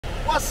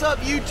What's up,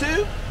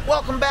 YouTube?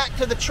 Welcome back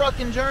to the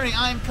trucking journey.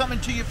 I am coming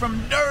to you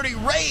from Dirty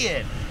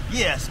Red.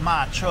 Yes,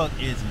 my truck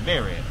is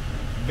very,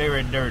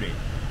 very dirty,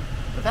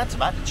 but that's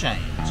about to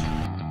change.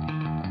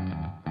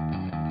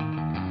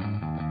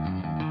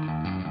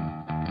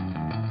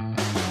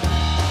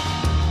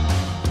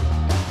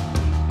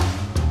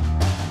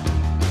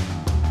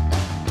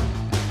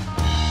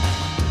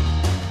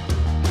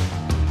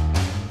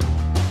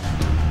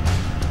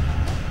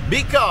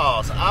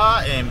 Because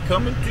I am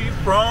coming to you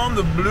from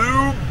the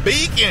Blue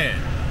Beacon,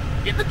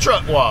 getting the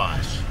truck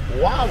washed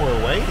while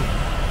we're waiting.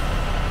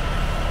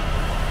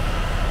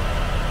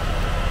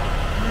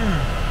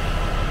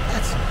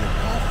 That's some good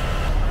coffee.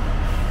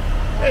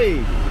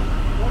 Hey,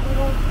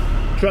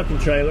 trucking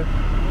trailer.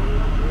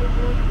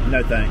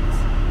 No thanks.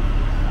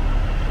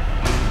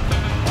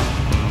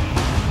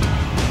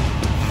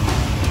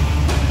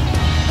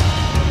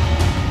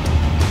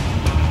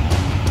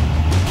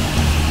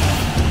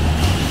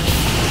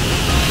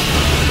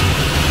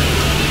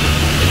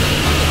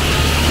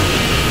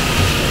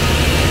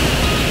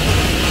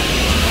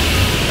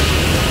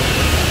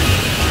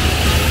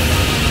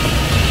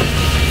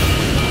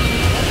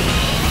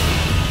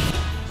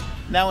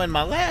 Now, in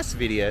my last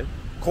video,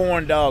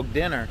 Corn Dog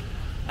Dinner,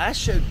 I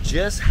showed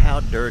just how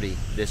dirty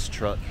this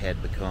truck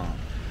had become.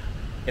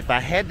 If I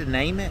had to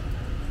name it,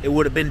 it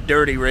would have been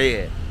Dirty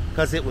Red,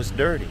 because it was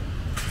dirty.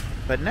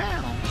 But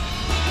now,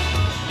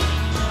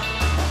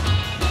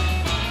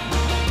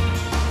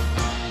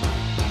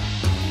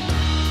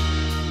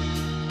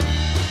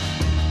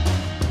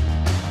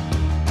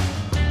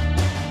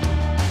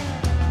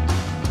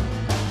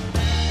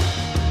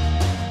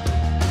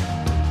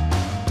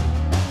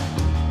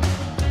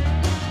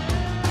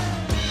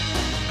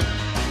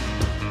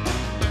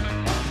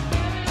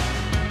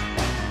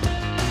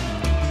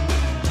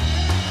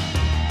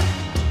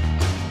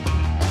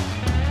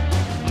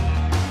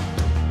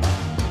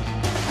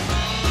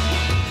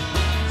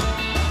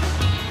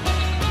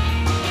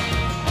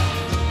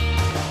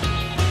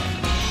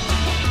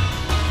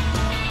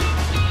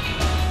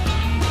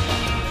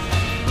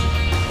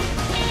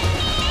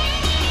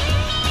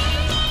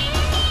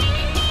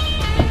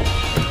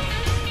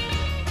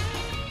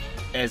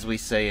 as we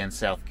say in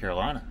South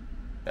Carolina,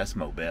 that's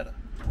mo better.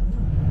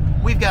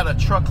 We've got a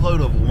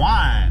truckload of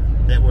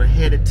wine that we're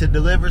headed to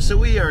deliver, so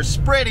we are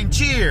spreading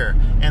cheer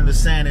in the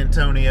San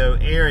Antonio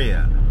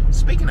area.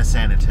 Speaking of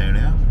San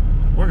Antonio,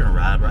 we're gonna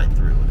ride right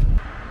through it.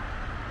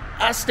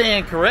 I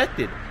stand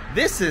corrected.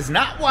 This is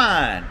not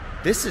wine.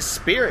 This is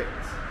spirits.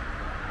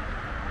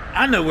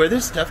 I know where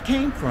this stuff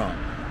came from.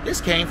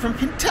 This came from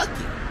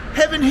Kentucky,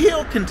 Heaven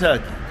Hill,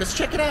 Kentucky. Let's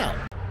check it out.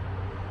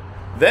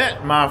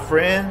 That, my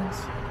friends,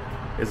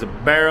 is a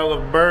barrel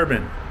of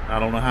bourbon. I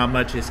don't know how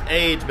much it's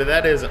aged, but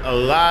that is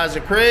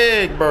Elijah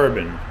Craig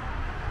bourbon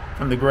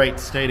from the great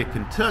state of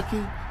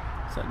Kentucky.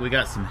 It's like we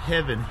got some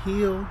Heaven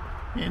Hill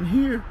in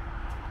here.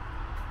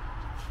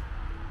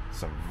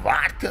 Some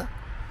vodka.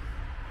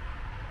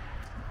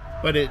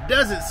 But it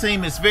doesn't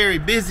seem it's very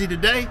busy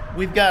today.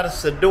 We've got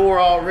us a door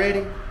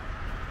already.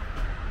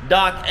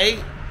 Dock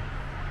 8.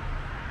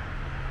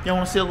 Y'all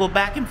want to see a little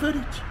backing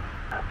footage?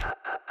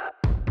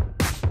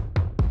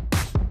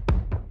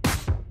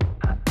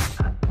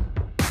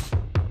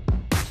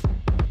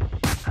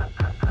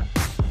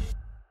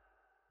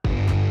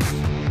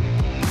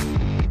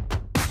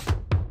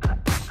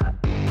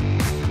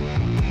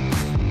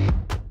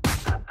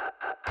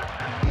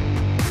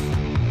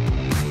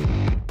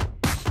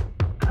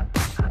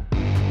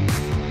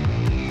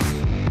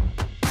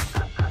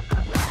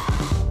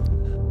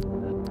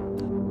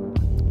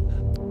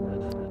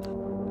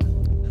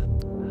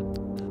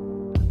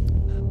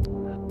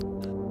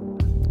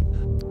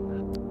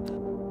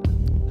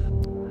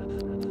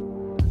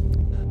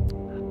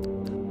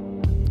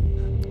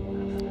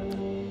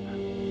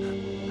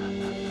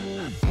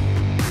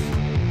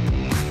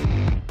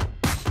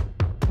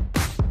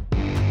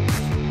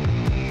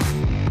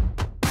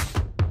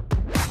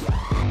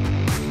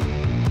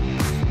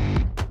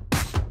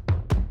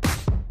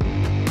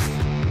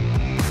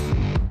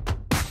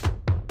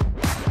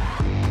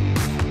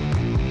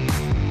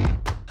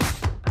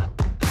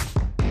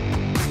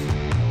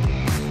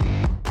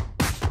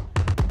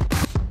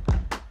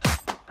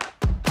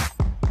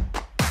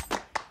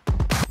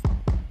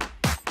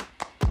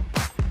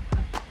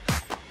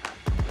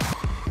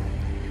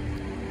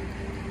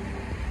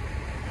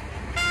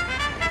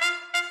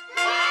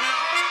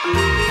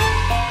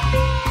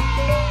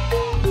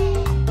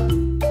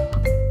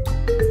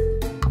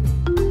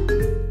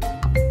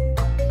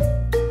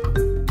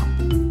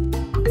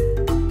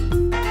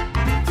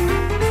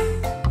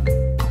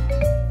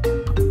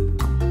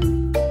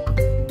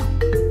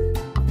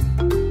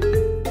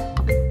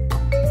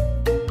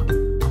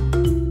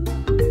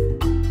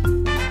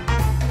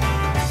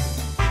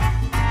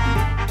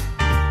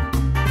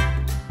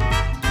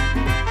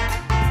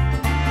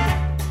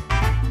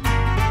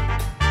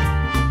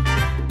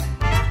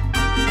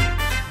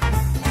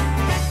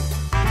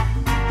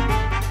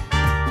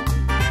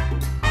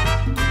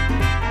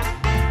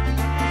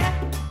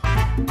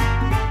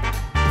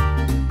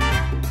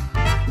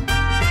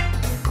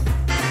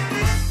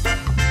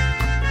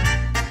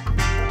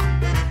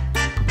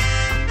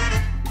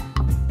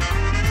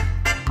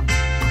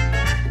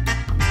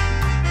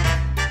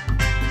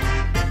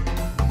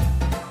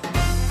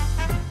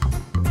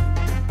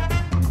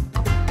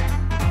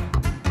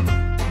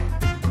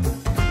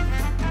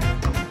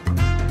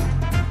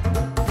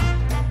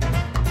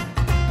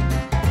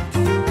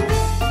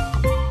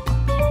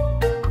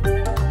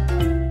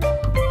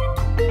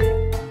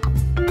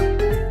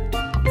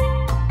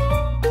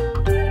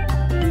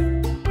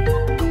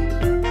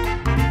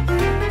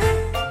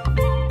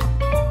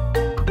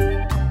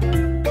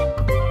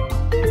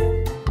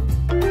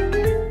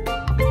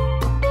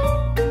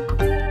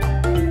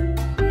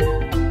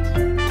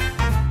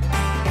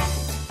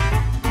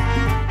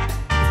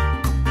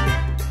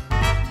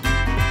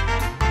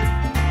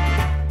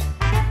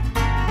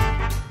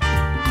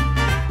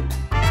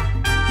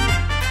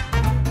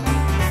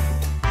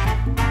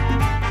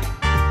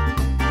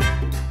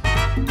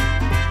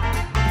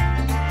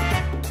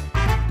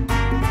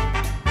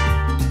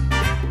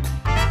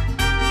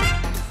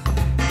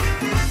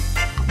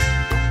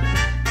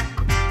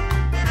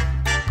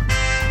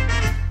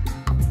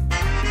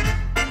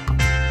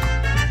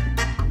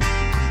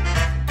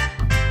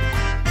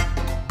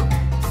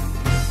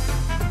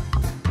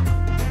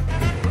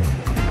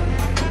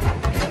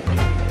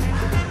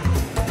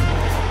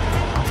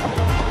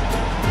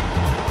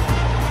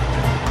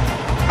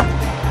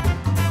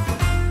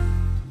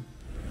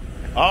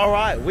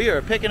 we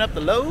are picking up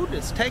the load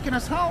that's taking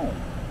us home.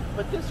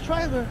 But this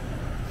trailer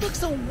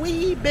looks a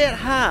wee bit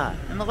high.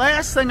 And the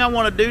last thing I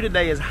want to do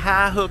today is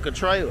high hook a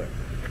trailer.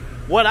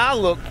 What I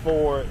look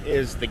for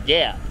is the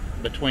gap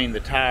between the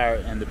tire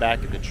and the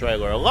back of the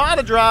trailer. A lot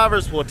of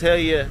drivers will tell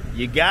you,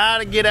 you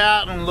gotta get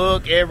out and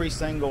look every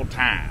single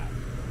time.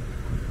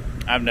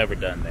 I've never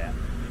done that.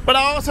 But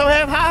I also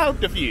have high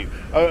hooked a few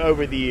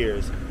over the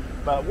years.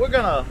 But we're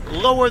gonna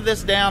lower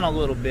this down a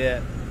little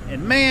bit.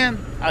 And man,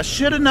 I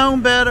should have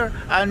known better.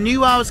 I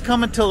knew I was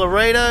coming to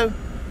Laredo,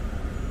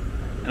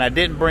 and I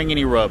didn't bring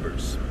any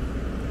rubbers.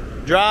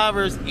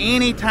 Drivers,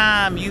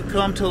 anytime you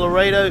come to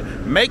Laredo,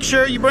 make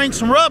sure you bring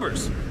some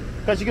rubbers,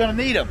 because you're gonna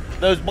need them.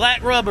 Those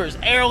black rubbers,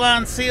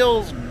 airline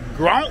seals,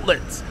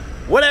 gauntlets,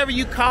 whatever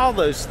you call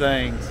those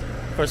things.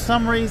 For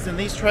some reason,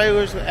 these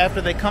trailers,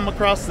 after they come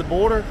across the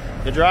border,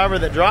 the driver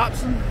that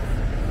drops them,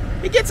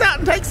 he gets out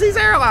and takes these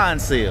airline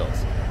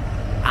seals.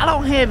 I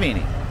don't have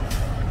any,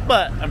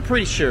 but I'm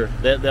pretty sure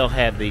that they'll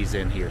have these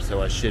in here,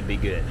 so I should be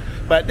good.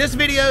 But this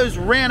video's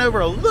ran over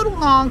a little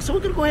long, so we're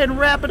gonna go ahead and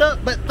wrap it up.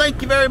 But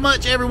thank you very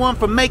much, everyone,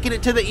 for making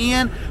it to the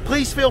end.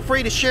 Please feel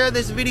free to share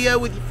this video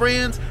with your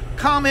friends.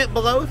 Comment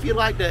below if you'd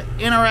like to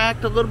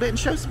interact a little bit and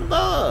show some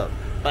love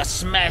by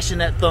smashing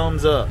that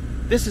thumbs up.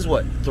 This is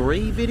what,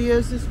 3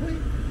 videos this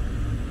week?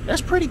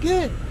 That's pretty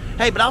good.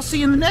 Hey, but I'll see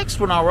you in the next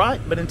one, all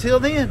right? But until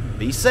then,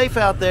 be safe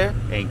out there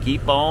and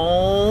keep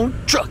on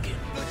trucking.